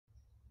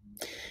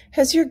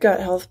Has your gut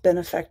health been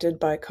affected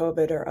by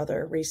COVID or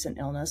other recent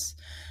illness?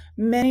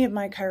 Many of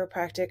my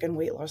chiropractic and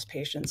weight loss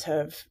patients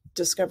have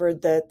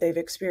discovered that they've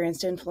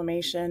experienced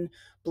inflammation,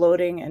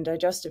 bloating, and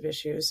digestive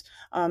issues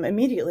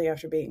immediately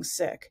after being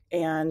sick.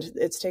 And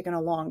it's taken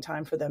a long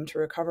time for them to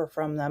recover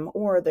from them,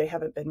 or they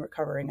haven't been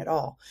recovering at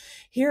all.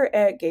 Here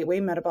at Gateway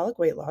Metabolic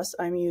Weight Loss,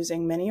 I'm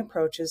using many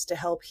approaches to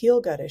help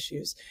heal gut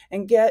issues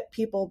and get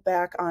people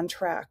back on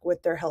track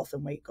with their health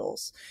and weight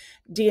goals.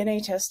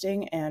 DNA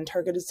testing and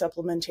targeted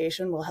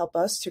supplementation will help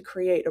us to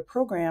create a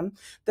program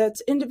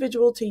that's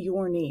individual to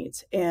your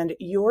needs, and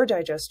your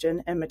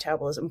digestion and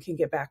metabolism can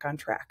get back on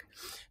track.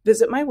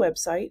 Visit my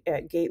website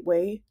at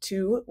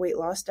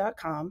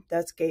gateway2weightloss.com.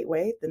 That's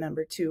gateway, the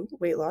number 2,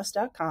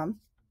 weightloss.com.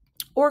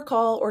 Or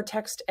call or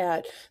text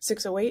at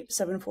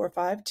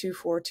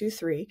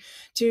 608-745-2423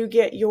 to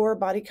get your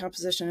body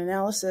composition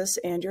analysis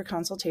and your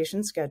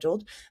consultation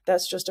scheduled.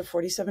 That's just a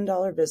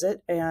 $47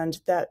 visit, and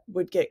that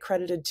would get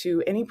credited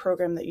to any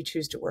program that you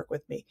choose to work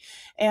with me.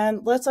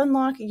 And let's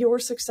unlock your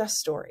success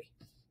story.